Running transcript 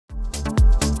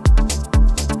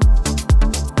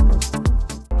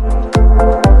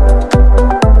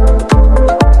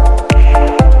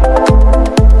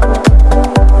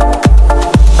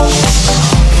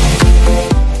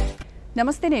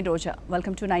నేను రోజా.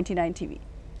 Welcome to 99 TV.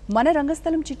 మన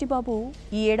రంగస్థలం చిట్టిబాబు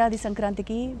ఈ ఏడాది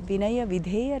సంక్రాంతికి వినయ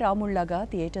విధేయ రాముళ్లాగా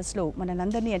థియేటర్స్లో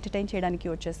మనందరినీ ఎంటర్టైన్ చేయడానికి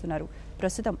వచ్చేస్తున్నారు.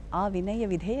 ప్రస్తుతం ఆ వినయ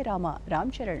విధేయ రామ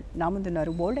రామ్ చరణ్ నా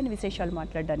ముందున్నారు. బోల్డ్ అని విశేషాలు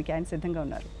మాట్లాడడానికి ఆయన సిద్ధంగా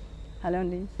ఉన్నారు. హలో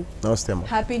అండి. నమస్తే అమ్మ.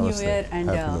 Happy new year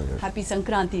and happy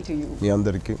Sankranti to you. మీ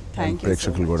అందరికీ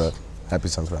ప్రేక్షకులు కూడా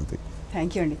హ్యాపీ సంక్రాంతి.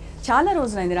 థ్యాంక్ యూ అండి. చాలా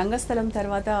రోజులైంది రంగస్థలం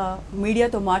తర్వాత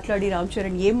మీడియాతో మాట్లాడి రామ్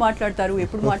చరణ్ ఏం మాట్లాడతారు,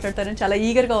 ఎప్పుడు మాట్లాడతారని చాలా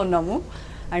ఈగర్గా ఉన్నాము.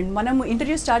 అండ్ మనం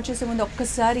ఇంటర్వ్యూ స్టార్ట్ చేసే ముందు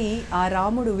ఒక్కసారి ఆ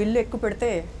రాముడు విల్లు ఎక్కువ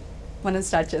పెడితే మనం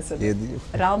స్టార్ట్ చేస్తాం.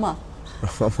 రామ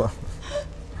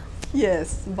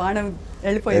ఎస్, బాణం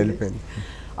వెళ్ళిపోయింది.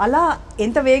 అలా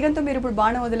ఎంత వేగంతో మీరు ఇప్పుడు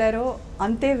బాణం వదిలారో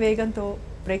అంతే వేగంతో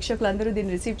ప్రేక్షకులందరూ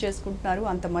దీన్ని రిసీవ్ చేసుకుంటున్నారు.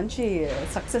 అంత మంచి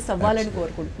సక్సెస్ అవ్వాలని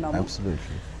కోరుకుంటున్నాము.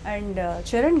 అండ్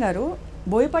చరణ్ గారు,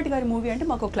 బోయపాటి గారి మూవీ అంటే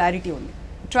మాకు క్లారిటీ ఉంది.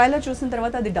 ట్రైలర్ చూసిన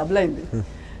తర్వాత అది డబుల్ అయింది.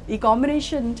 ఈ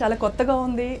కాంబినేషన్ చాలా కొత్తగా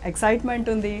ఉంది, ఎక్సైట్మెంట్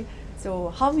ఉంది. So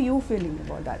how you feeling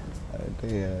about that? అంటే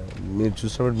మీరు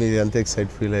చూసినప్పుడు మీరు ఎంత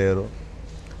ఎక్సైట్ ఫీల్ అయ్యారో,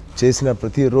 చేసిన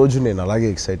ప్రతిరోజు నేను అలాగే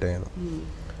ఎక్సైట్ అయ్యాను.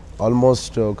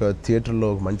 ఆల్మోస్ట్ ఒక థియేటర్లో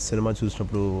ఒక మంచి సినిమా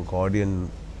చూసినప్పుడు ఒక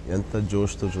ఆడియన్స్ ఎంత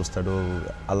జోష్తో చూస్తాడో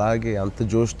అలాగే అంత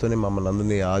జోష్తోనే మమ్మల్ని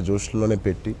అందరినీ ఆ జోష్లోనే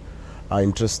పెట్టి ఆ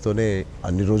ఇంట్రెస్ట్తోనే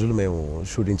అన్ని రోజులు మేము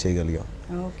షూటింగ్ చేయగలిగాం.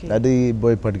 అది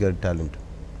బోయపాటి గారి టాలెంట్.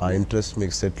 ఆ ఇంట్రెస్ట్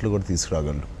మీకు సెట్లు కూడా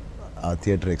తీసుకురాగలరు. ఆ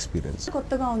థియేటర్ ఎక్స్పీరియన్స్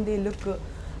కొత్తగా ఉంది. లుక్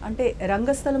అంటే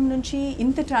రంగస్థలం నుంచి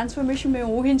ఇంత ట్రాన్స్ఫర్మేషన్ మేము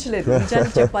ఊహించలేదు.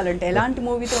 నిజానికి చెప్పాలంటే ఎలాంటి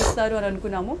మూవీతో వస్తారు అని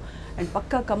అనుకున్నాము. అండ్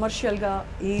పక్కా కమర్షియల్గా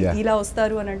ఇలా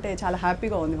వస్తారు అని అంటే చాలా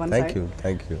హ్యాపీగా ఉంది.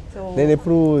 Thank you. నేను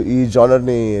ఎప్పుడు ఈ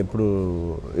జానర్ని ఎప్పుడు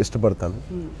ఇష్టపడతాను.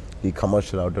 ఈ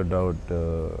commercial out and out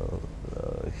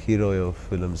hero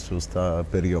films చూస్తా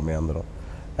పెరిగాం మేము అందరం.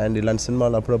 అండ్ ఇలాంటి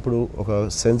సినిమాలు అప్పుడప్పుడు ఒక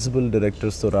సెన్సిబుల్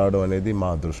డైరెక్టర్స్తో రావడం అనేది మా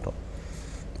అదృష్టం.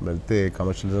 వెళ్తే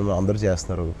కమర్షియల్ అందరూ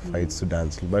చేస్తున్నారు ఫైట్స్,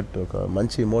 డ్యాన్స్లు, బట్ ఒక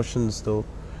మంచి ఎమోషన్స్తో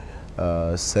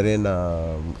సరైన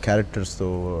క్యారెక్టర్స్తో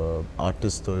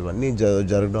ఆర్టిస్ట్తో ఇవన్నీ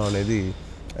జరగడం అనేది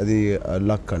అది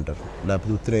లక్ అంటారు.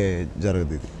 లేకపోతే ఉత్తరే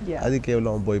జరగదు. ఇది అది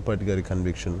కేవలం బోయపాటి గారి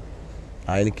కన్విక్షన్,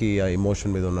 ఆయనకి ఆ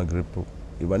ఎమోషన్ మీద ఉన్న గ్రిప్,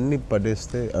 ఇవన్నీ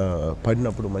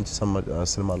పడినప్పుడు మంచి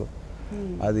సినిమాలు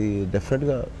అది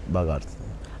డెఫినెట్గా బాగా ఆడుతుంది.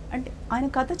 అంటే ఆయన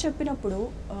కథ చెప్పినప్పుడు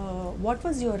what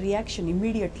was your reaction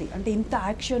immediately? అంటే ఇంత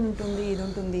యాక్షన్ ఉంటుంది, ఇది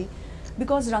ఉంటుంది.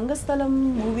 బికాజ్ రంగస్థలం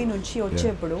మూవీ నుంచి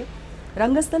వచ్చేప్పుడు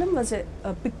రంగస్థలం వాజ్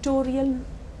పిక్టోరియల్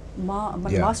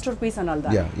మాస్టర్ పీస్ అనాలి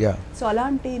దాన్ని. సో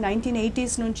అలాంటి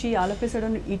 1980s నుంచి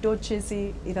ఆలపేసడం ఇటు వచ్చేసి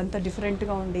ఇదంతా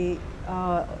డిఫరెంట్గా ఉండి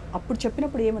అప్పుడు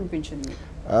చెప్పినప్పుడు ఏమనిపించింది?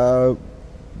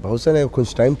 బహుశా నేను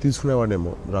కొంచెం టైం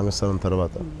తీసుకునేవాడేమో రంగస్థలం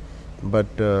తర్వాత.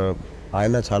 బట్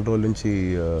ఆయన చాలా రోజుల నుంచి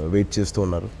వెయిట్ చేస్తూ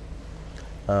ఉన్నారు.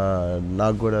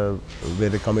 నాకు కూడా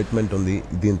వేరే కమిట్మెంట్ ఉంది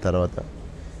దీని తర్వాత.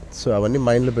 సో అవన్నీ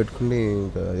మైండ్లో పెట్టుకుని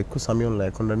ఇంకా ఎక్కువ సమయం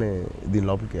లేకుండానే దీని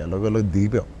లోపలికి ఎలాగోలా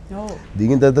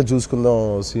దిగిన తర్వాత చూసుకుందాం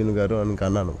సీను గారు అని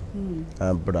అన్నాను.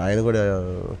 అప్పుడు ఆయన కూడా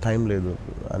టైం లేదు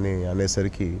అని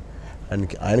అనేసరికి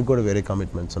ఆయనకి కూడా వేరే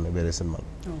కమిట్మెంట్స్ ఉన్నాయి, వేరే సినిమాలు.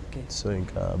 సో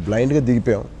ఇంకా బ్లైండ్గా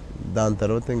దిగిపోయాం. దాని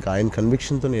తర్వాత ఇంకా ఆయన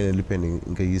కన్విక్షన్తో నేను వెళ్ళిపోయాను.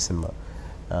 ఇంకా ఈ సినిమా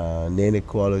నేను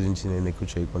ఎక్కువ ఆలోచించి నేను ఎక్కువ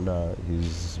చేయకుండా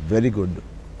ఈజ్ వెరీ గుడ్.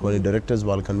 కొన్ని డైరెక్టర్స్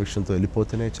వాళ్ళ కన్విక్షన్తో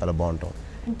వెళ్ళిపోతేనే చాలా బాగుంటాం.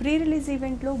 ప్రీ రిలీజ్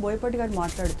ఈవెంట్లో బోయపాటి గారు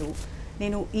మాట్లాడుతూ,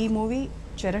 నేను ఈ మూవీ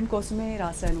చరణ్ కోసమే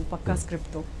రాశాను పక్కా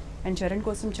స్క్రిప్ట్తో, అండ్ చరణ్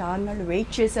కోసం చాలా నాళ్ళు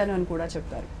వెయిట్ చేశాను అని కూడా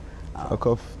చెప్పారు.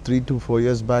 ఒక 3 to 4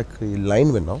 years బ్యాక్ ఈ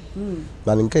లైన్ విన్నాం.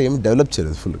 దాన్ని ఇంకా ఏం డెవలప్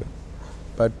చేయలేదు ఫుల్గా.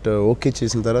 బట్ ఓకే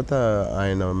చేసిన తర్వాత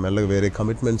ఆయన మెల్లగా వేరే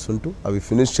కమిట్మెంట్స్ ఉంటూ అవి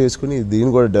ఫినిష్ చేసుకుని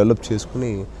దీన్ని కూడా డెవలప్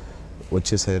చేసుకుని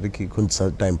వచ్చేసరికి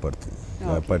కొంచెం టైం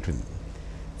పట్టింది.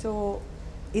 సో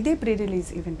ఇదే ప్రీ రిలీజ్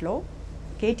ఈవెంట్లో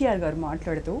కేటీఆర్ గారు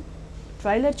మాట్లాడుతూ,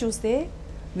 ట్రైలర్ చూస్తే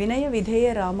వినయ విధేయ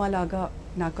రామలాగా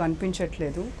నాకు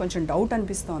అనిపించట్లేదు, కొంచెం డౌట్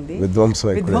అనిపిస్తోంది,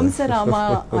 విధ్వంస రామ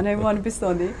అనేమో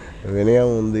అనిపిస్తోంది.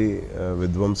 వినయం ఉంది,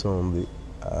 విధ్వంసం ఉంది,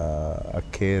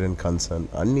 కేర్ అండ్ కన్సర్న్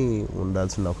అన్నీ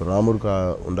ఉండాల్సిన, ఒక రాముడిగా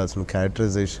ఉండాల్సిన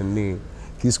క్యారెక్టరైజేషన్ని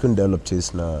తీసుకుని డెవలప్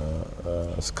చేసిన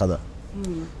కథ.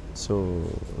 సో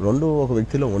రెండు ఒక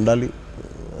వ్యక్తిలో ఉండాలి.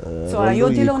 సో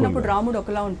అయోధ్యలో ఉన్నప్పుడు రాముడు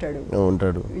ఒకలా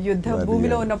ఉంటాడు, యుద్ధ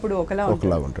భూమిలో ఉన్నప్పుడు ఒకలా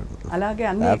ఉంటాడు. అలాగే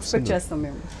అన్ని ఎక్స్పెక్ట్ చేస్తాం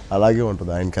మేము. అలాగే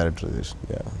ఉంటుంది ఆయన క్యారెక్టరైజేషన్.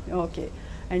 ఓకే.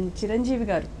 అండ్ చిరంజీవి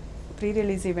గారు ప్రీ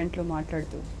రిలీజ్ ఈవెంట్లో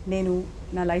మాట్లాడుతూ, నేను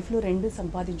నా లైఫ్లో 2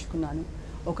 సంపాదించుకున్నాను,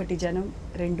 ఒకటి జనం,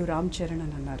 2 రామ్ చరణ్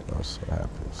అని అన్నారు.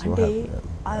 అంటే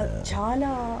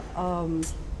చాలా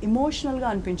ఎమోషనల్గా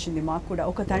అనిపించింది మాకు కూడా.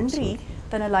 ఒక తండ్రి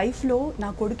తన లైఫ్లో నా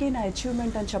కొడుకే నా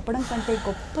అచీవ్మెంట్ అని చెప్పడం కంటే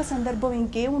గొప్ప సందర్భం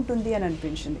ఇంకేముంటుంది అని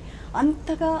అనిపించింది.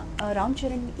 అంతగా రామ్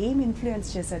చరణ్ ఏం ఇన్ఫ్లుయెన్స్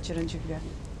చేశారు చిరంజీవి గారు?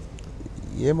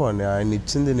 ఏమో అండి, ఆయన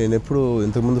ఇచ్చింది నేను ఎప్పుడు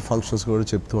ఇంతకుముందు ఫంక్షన్స్ కూడా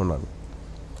చెప్తూ ఉన్నాను.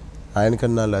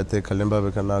 ఆయనకన్నా లేకపోతే కళ్యాణ్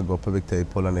బాబు కన్నా గొప్ప వ్యక్తి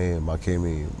అయిపోవాలని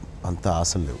మాకేమీ అంత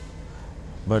ఆశలు లేవు.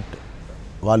 బట్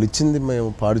వాళ్ళు ఇచ్చింది మేము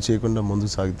పాడు చేయకుండా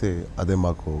ముందుకు సాగితే అదే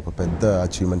మాకు ఒక పెద్ద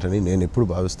అచీవ్మెంట్ అని నేను ఎప్పుడు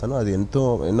భావిస్తాను. అది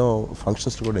ఎన్నో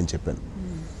ఫంక్షన్స్లో కూడా నేను చెప్పాను.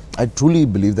 I truly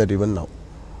believe that even now.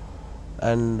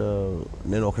 And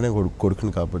నేను ఒకనే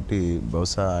కొడుకుని కాబట్టి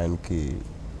బహుశా ఆయనకి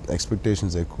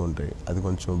ఎక్స్పెక్టేషన్స్ ఎక్కువ ఉంటాయి. అది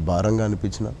కొంచెం భారంగా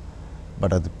అనిపించిన,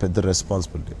 బట్ అది పెద్ద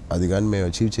రెస్పాన్సిబిలిటీ. అది కానీ మేము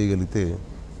అచీవ్ చేయగలిగితే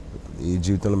ఈ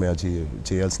జీవితంలో మేము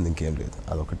చేయాల్సింది ఇంకేం లేదు.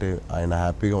 అదొకటే, ఆయన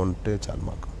హ్యాపీగా ఉంటే చాలు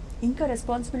మాకు. ఇంకా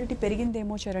రెస్పాన్సిబిలిటీ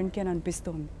పెరిగిందేమో చరణ్కి అని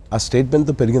అనిపిస్తుంది. ఆ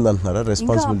స్టేట్మెంట్తో పెరిగింది అంటున్నారా?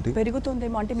 రెస్పాన్సిబిలిటీ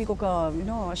పెరుగుతుందేమో అంటే మీకు ఒక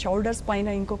షోల్డర్స్ పైన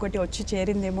ఇంకొకటి వచ్చి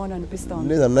చేరిందేమో అని అనిపిస్తుంది.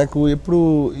 లేదా నాకు ఎప్పుడు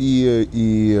ఈ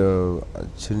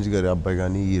చిరంజీవి గారి అబ్బాయి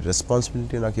కానీ ఈ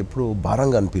రెస్పాన్సిబిలిటీ నాకు ఎప్పుడు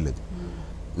భారంగా అనిపించలేదు.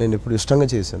 నేను ఎప్పుడు ఇష్టంగా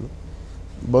చేశాను.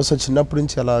 బహుశా చిన్నప్పటి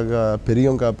నుంచి అలాగా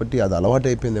పెరిగాం కాబట్టి అది అలవాటు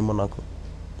అయిపోయిందేమో. నాకు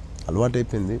అలవాటు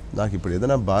అయిపోయింది. నాకు ఇప్పుడు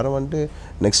ఏదైనా భారం అంటే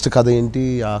నెక్స్ట్ కథ ఏంటి,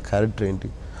 ఆ క్యారెక్టర్ ఏంటి,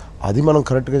 అది మనం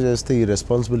కరెక్ట్గా చేస్తే ఈ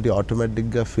రెస్పాన్సిబిలిటీ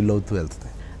ఆటోమేటిక్గా ఫిల్ అవుతూ వెళ్తుంది.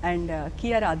 అండ్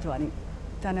కియారా అద్వానీ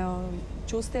తను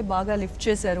చూస్తే బాగా లిఫ్ట్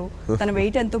చేశారు. తన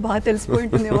వెయిట్ ఎంతో బాగా తెలిసిపోయి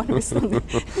ఉంటుందేమో అనిపిస్తుంది.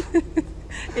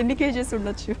 ఎన్ని కేజెస్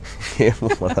ఉండొచ్చు ఏమో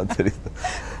మనకు తెలియదు.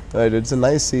 It's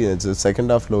nice scene. It's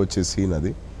second హాఫ్లో వచ్చే సీన్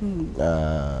అది,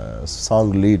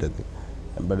 సాంగ్ లీడ్ అది.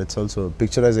 But it's also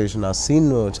picturisation. ఆ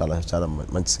సీన్ చాలా చాలా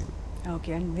మంచి scene.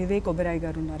 Okay. And Vivek Oberoi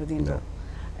గారు ఉన్నారు దీంట్లో.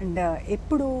 అండ్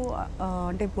ఎప్పుడు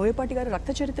అంటే బోయపాటి గారు రక్త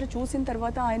చరిత్ర చూసిన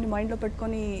తర్వాత ఆయన మైండ్లో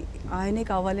పెట్టుకొని ఆయనే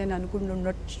కావాలి అని అనుకుని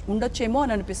ఉండొచ్చేమో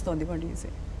అని అనిపిస్తోంది.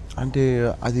 అంటే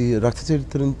అది రక్త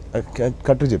చరిత్ర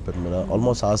కరెక్ట్గా చెప్పారు మీరు.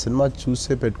 ఆల్మోస్ట్ ఆ సినిమా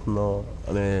చూసే పెట్టుకుందాం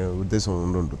అనే ఉద్దేశం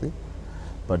ఉంటుంది.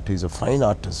 But is a fine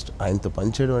artist. ఆయనతో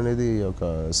పనిచేయడం అనేది ఒక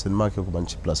సినిమాకి ఒక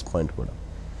మంచి ప్లస్ పాయింట్ కూడా.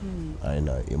 ఆయన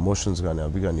ఎమోషన్స్ కానీ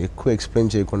అవి కానీ ఎక్కువ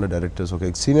ఎక్స్ప్లెయిన్ చేయకుండా డైరెక్టర్స్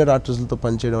ఒక సీనియర్ ఆర్టిస్టులతో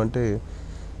పనిచేయడం అంటే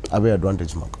అవే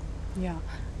అడ్వాంటేజ్ మాకు. యా.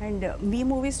 అండ్ మీ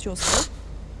మూవీస్ చూస్తే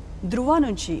ధృవ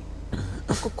నుంచి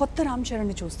ఒక కొత్త రామ్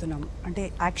చరణ్ని చూస్తున్నాం. అంటే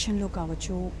యాక్షన్లో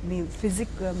కావచ్చు, మీ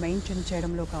ఫిజిక్ మెయింటైన్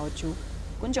చేయడంలో కావచ్చు,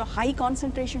 కొంచెం హై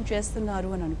కాన్సన్ట్రేషన్ చేస్తున్నారు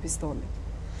అని అనిపిస్తోంది.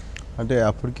 అంటే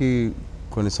అప్పటికి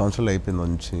కొన్ని సంవత్సరాలు అయిపోయింది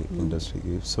నుంచి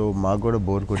ఇండస్ట్రీకి. సో మాకు కూడా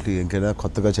బోర్ కొట్టి ఇంకైనా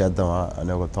కొత్తగా చేద్దామా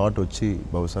అనే ఒక థాట్ వచ్చి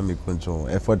బహుశా మీకు కొంచెం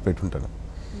ఎఫర్ట్ పెట్టుంటాను.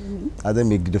 అదే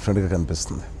మీకు డిఫరెంట్గా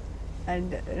కనిపిస్తుంది.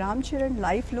 అండ్ రామ్ చరణ్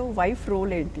లైఫ్లో వైఫ్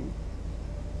రోల్ ఏంటి?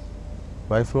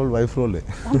 Wife రోలే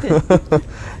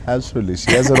absolutely.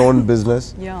 She has her own business.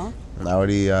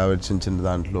 ఆవిడ చిన్న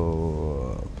దాంట్లో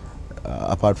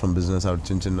అపార్ట్ ఫ్రమ్ బిజినెస్ ఆవిడ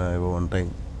చిన్న ఏవో ఉంటాయి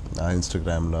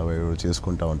ఇన్స్టాగ్రామ్లో అవి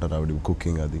చేసుకుంటూ ఉంటారు ఆవిడ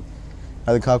కుకింగ్.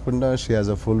 అది కాకుండా she has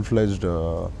a full fledged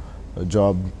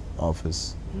job office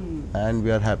and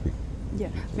we are happy.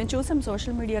 మేము చూసాం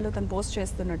సోషల్ మీడియాలో తను పోస్ట్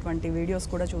చేస్తున్నటువంటి వీడియోస్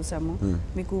కూడా చూసాము.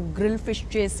 మీకు గ్రిల్ ఫిష్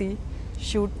చేసి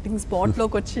షూటింగ్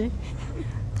స్పాట్లోకి వచ్చి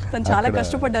తను చాలా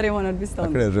కష్టపడ్డారేమో అని అనిపిస్తుంది.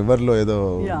 అక్కడ రివర్లో ఏదో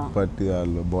పట్టి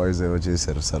వాళ్ళు బాయ్స్ ఏవో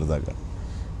చేశారు సరదాగా.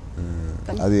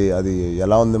 అది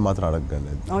ఎలా ఉంది మాత్రం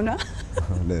అడగగానే. అవునా?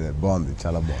 లేదు, బాగుంది,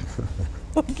 చాలా బాగుంది.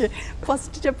 ఓకే.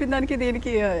 ఫస్ట్ చెప్పిన దానికి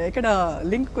దీనికి ఎక్కడ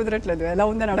లింక్ కుదరట్లేదు. ఎలా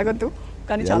ఉందని అడగద్దు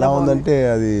కానీ ఎలా ఉందంటే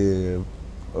అది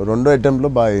రెండో అటెంప్ట్లో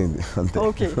బాగా అయింది అంతే.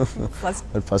 ఓకే.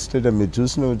 ఫస్ట్ అటెంప్ట్ మీరు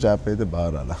చూసిన చేప అయితే బాగా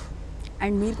రాలా.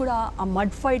 అండ్ మీరు కూడా ఆ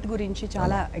మడ్ ఫైట్ గురించి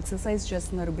చాలా ఎక్సర్సైజ్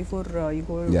చేస్తున్నారు before you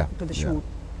go to the shoot.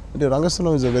 అంటే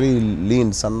రంగస్థలం ఇస్ అ వెరీ లీన్,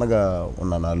 సన్నగా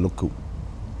ఉన్నాను ఆ లుక్.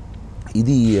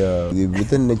 ఇది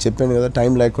విత్ ఇన్ నేను చెప్పాను కదా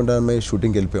టైం లేకుండా మేము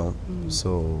షూటింగ్కి వెళ్ళిపోయాం. సో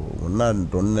ఉన్న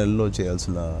 2 నెలల్లో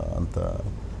చేయాల్సిన అంత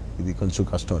ఇది కొంచెం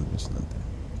కష్టం అనిపించింది అంతే.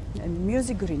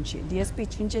 మ్యూజిక్ గురించి డిఎస్పి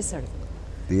చించేశాడు.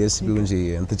 డిఎస్పి గురించి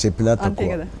ఎంత చెప్పినా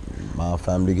తక్కువ. మా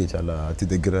ఫ్యామిలీకి చాలా అతి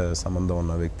దగ్గర సంబంధం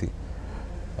ఉన్న వ్యక్తి.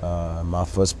 మా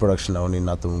ఫస్ట్ ప్రొడక్షన్ అవని,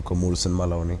 నాతో ఇంకో 3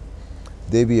 సినిమాలు అవని,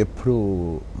 దేవి ఎప్పుడూ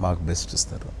మాకు బెస్ట్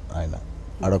ఇస్తారు. ఆయన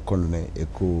అడగకుండానే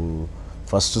ఎక్కువ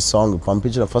ఫస్ట్ సాంగ్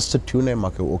పంపించిన ఫస్ట్ ట్యూనే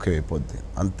మాకు ఓకే అయిపోద్ది.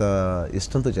 అంత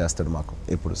ఇష్టంతో చేస్తాడు మాకు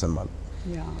ఎప్పుడు సినిమాలు.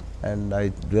 And I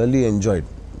really enjoyed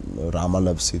Rama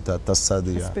love Sita,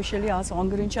 తస్సాదియా. Especially ఆ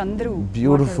సాంగ్ గురించి అందరూ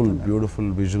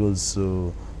బ్యూటిఫుల్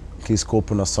విజువల్స్కి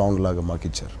స్కోప్ ఉన్న సాంగ్ లాగా మాకు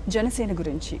ఇచ్చారు. జనసేన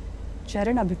గురించి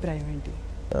చరణ్ అభిప్రాయం ఏంటి?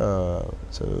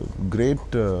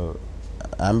 గ్రేట్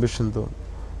అంబిషన్తో,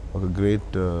 ఒక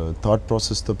గ్రేట్ థాట్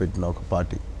ప్రాసెస్తో పెట్టిన ఒక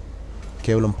పార్టీ.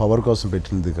 కేవలం పవర్ కోసం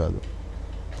పెట్టినది కాదు.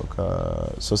 ఒక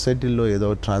సొసైటీలో ఏదో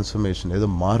ట్రాన్స్ఫర్మేషన్, ఏదో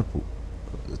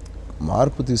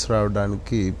మార్పు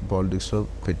తీసుకురావడానికి పాలిటిక్స్లో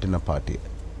పెట్టిన party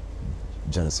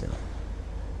Janasena.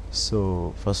 So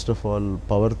first of all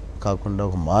power కాకుండా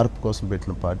ఒక మార్పు కోసం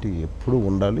పెట్టిన పార్టీ ఎప్పుడూ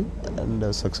ఉండాలి అండ్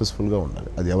సక్సెస్ఫుల్గా ఉండాలి.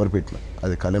 అది ఎవరు పెట్టినా,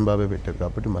 అది కళ్యాణ్ బాబే పెట్టారు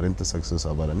కాబట్టి మరింత సక్సెస్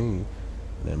అవ్వాలని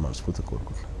నేను మనస్ఫూర్తిగా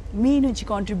కోరుకుంటున్నాను. మీ నుంచి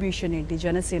కాంట్రిబ్యూషన్ ఏంటి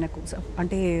జనసేనకు?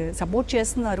 అంటే సపోర్ట్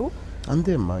చేస్తున్నారు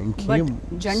అంతే అమ్మా, ఇంకేం.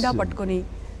 జెండా పట్టుకొని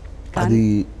అది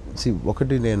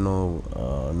ఒకటి, నేను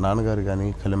నాన్నగారు కానీ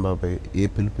కళ్యాణ్ బాబాయ్ ఏ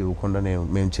పిలుపు ఇవ్వకుండా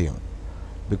మేము చేయము.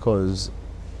 బికాజ్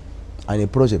ఆయన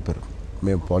ఎప్పుడో చెప్పారు,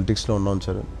 మేము పాలిటిక్స్లో ఉన్నాం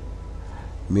చరణ్,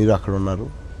 మీరు అక్కడ ఉన్నారు,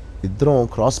 ఇద్దరం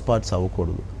క్రాస్ పార్ట్స్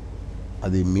అవ్వకూడదు,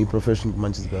 అది మీ ప్రొఫెషన్కి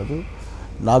మంచిది కాదు,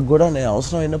 నాకు కూడా నేను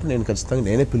అవసరం అయినప్పుడు నేను ఖచ్చితంగా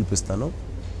నేనే పిలిపిస్తాను,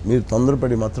 మీరు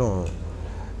తొందరపడి మాత్రం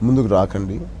ముందుకు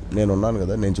రాకండి, నేను ఉన్నాను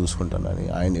కదా నేను చూసుకుంటాను అని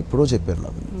ఆయన ఎప్పుడో చెప్పారు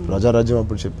నాకు. ప్రజారాజ్యం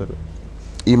అప్పుడు చెప్పారు,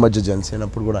 ఈ మధ్య జనసేన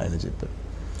అప్పుడు కూడా ఆయన చెప్పారు.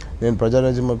 నేను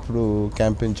ప్రజారాజ్యం అప్పుడు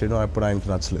క్యాంపెయిన్ చేయడం అప్పుడు ఆయనకి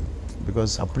నచ్చలేదు,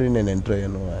 బికాస్ అప్పుడే నేను ఎంటర్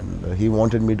అయ్యాను and he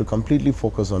wanted me to completely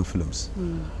focus on films.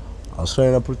 అవసరం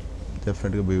అయినప్పుడు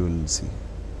డెఫినెట్గా వీ విల్ సీ,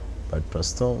 బట్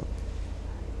ప్రస్తుతం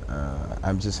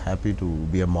I'm just happy to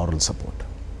be a moral support.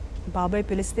 బాబాయ్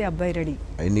పిలిస్తే అబ్బాయి ready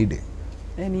any day,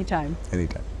 any time.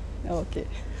 Okay,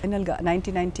 ఫైనల్గా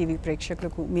 99 టీవీ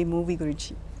ప్రేక్షకులకు మీ మూవీ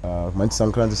గురించి. మంచి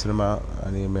సంక్రాంతి సినిమా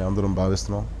అని మేము అందరం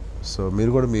భావిస్తున్నాం. సో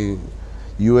మీరు కూడా మీ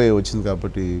యూఏ వచ్చింది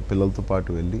కాబట్టి పిల్లలతో పాటు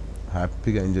వెళ్ళి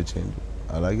హ్యాపీగా ఎంజాయ్ చేయండి.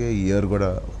 అలాగే ఈ ఇయర్ కూడా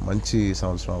మంచి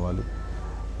సంవత్సరం అవ్వాలి,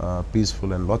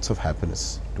 peaceful and lots of happiness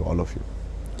to all of you.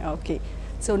 Okay,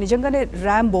 so నిజంగానే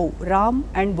రామ్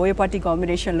అండ్ బోయపాటి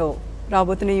కాంబినేషన్లో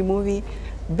రాబోతున్న ఈ మూవీ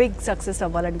బిగ్ సక్సెస్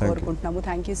అవ్వాలని కోరుకుంటున్నాము.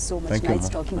 Thank you so much. Nice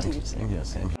talking to you.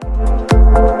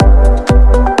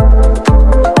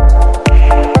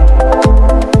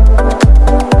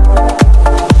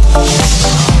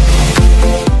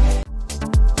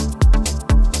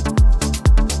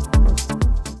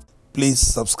 Please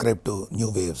subscribe to New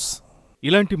Waves.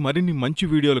 ఇలాంటి మరిన్ని మంచి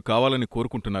వీడియోలు కావాలని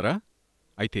కోరుకుంటున్నారా?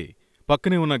 అయితే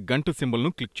పక్కనే ఉన్న గంట సింబల్ను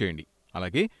క్లిక్ చేయండి.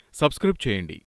 అలాగే సబ్స్క్రైబ్ చేయండి.